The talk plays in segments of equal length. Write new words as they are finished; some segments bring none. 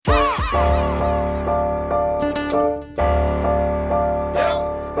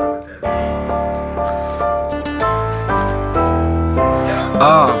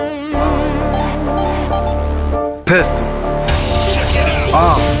pistol.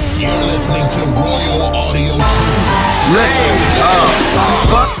 You're listening to YONAxTONEZ. Listen,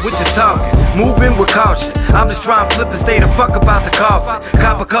 fuck what you talking, moving with caution. I'm just trying to flip and stay the fuck about the coffin.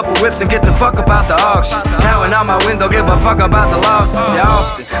 Cop a couple whips and get the fuck about the auction. Counting out my wins, don't give a fuck about the losses. You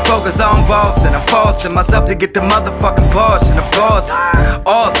often focus on bossing, I'm forcing myself to get the motherfucking portion. Of course,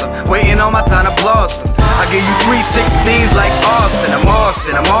 awesome, waiting on my time to blossom. I give you 316s like Austin. I'm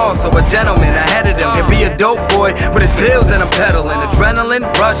Austin, I'm also a gentleman ahead of them. Can be a dope boy with his pills and I'm peddling. Adrenaline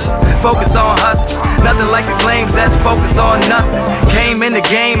rushing, focus on hustling. Nothing like these lames that's focused on nothing. Came in the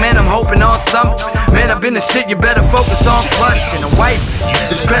game and I'm hoping on something. Man, I've been the shit, you better focus on flushing and wiping.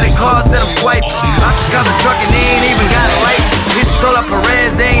 It's credit cards that I'm swiping. I just got a truck and they ain't even got a license. Pistola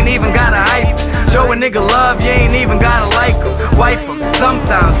Perez, they ain't even got a hyphen. Show a nigga love, you ain't even gotta like him. Wife him,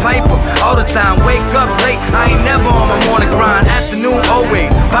 sometimes pipe him, all the time. Wake up late, I ain't never on my morning grind. Afternoon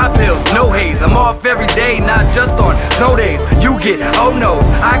always, pop pills, no haze. I'm off every day, not just on snow days. You get oh no's,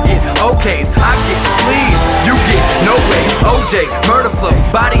 I get okays. I get please, you get no way. OJ, murder flow,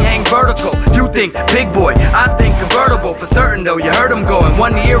 body hang vertical. You think big boy, I think convertible. For certain though, you heard him going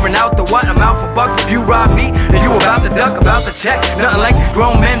 1 year and out the what? I'm out for bucks if you rob me. And you about to duck, about to check. Nothing like these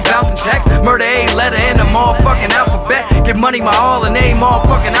grown men bouncing checks. Murder A letter in the motherfucking alphabet. Give money my all and they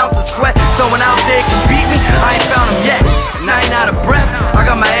motherfucking ounce of sweat. Someone out there can beat me, I ain't found him yet. And I ain't out of breath, I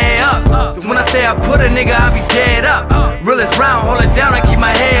got my head up. So when I say I put a nigga, I be dead up. Realest round, hold it down, I keep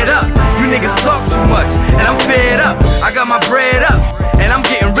my head up. You niggas talk too much, and I'm fed up. I got my bread up, and I'm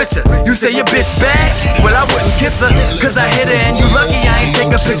getting richer. You say your bitch bad? Well, I wouldn't kiss her, cause I hit her and you lucky I ain't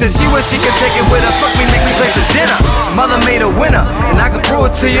take a picture. She wish she could take it with her, fuck me, make me play for dinner. Mother made a winner, and I can prove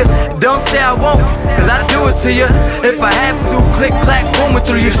it to you. Don't say I won't, cause I do it to you. If I have to, click, clack, booming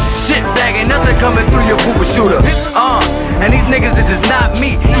through your shit bag. Ain't nothing coming through your pooper shooter. And these niggas is just not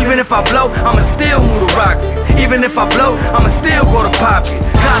me. Even if I blow, I'ma still move the Roxy. Even if I blow, I'ma still go to Poppy's.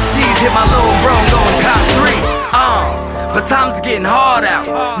 Cop T's, hit my little bro, and go and cop 3. But times getting hard out.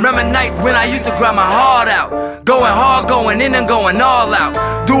 Remember nights when I used to cry my heart out. Going hard, going in and going all out.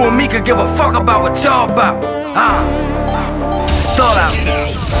 Doing me could give a fuck about what y'all about. Start out.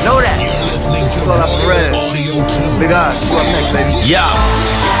 Know that. Start out Perez. Big Osh, you up next, baby. Yeah.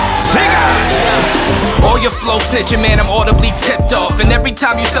 It's Big Osh. All your flow snitching, man, I'm audibly tipped off. And every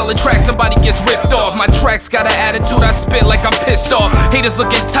time you sell a track, somebody gets ripped off. My tracks got an attitude, I spit like I'm pissed off. Haters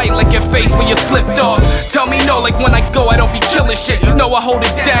looking tight like your face when you're flipped off. Tell me no, like when I go, I don't be killing shit. You know I hold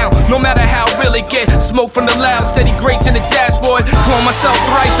it down, no matter how real it get. Smoke from the loud, steady grace in the dashboard. Clone myself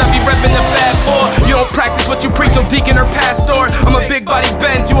thrice, I be repping the bad boy. You don't practice what you preach, I'm deacon or pastor. I'm a big body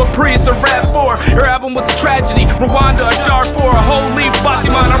Benz, you a Prius or RAV4. Your album was a tragedy, Rwanda or Darfur. A holy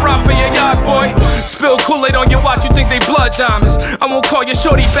Fatima, I'm rapping your yard boy. Spill Kool-Aid on your watch, you think they blood diamonds. I won't call your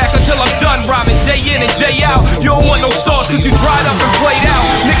shorty back until I'm done rhyming. Day in and day out, you don't want no sauce cause you dried up and played out.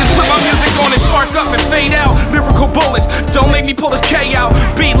 Niggas put my music on and spark up and fade out. Lyrical bullets, don't make me pull the K out.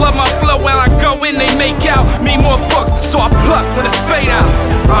 Beat love my flow, when I go in they make out. Me more books, so I pluck when it's spade out.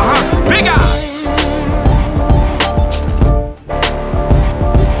 Big Osh.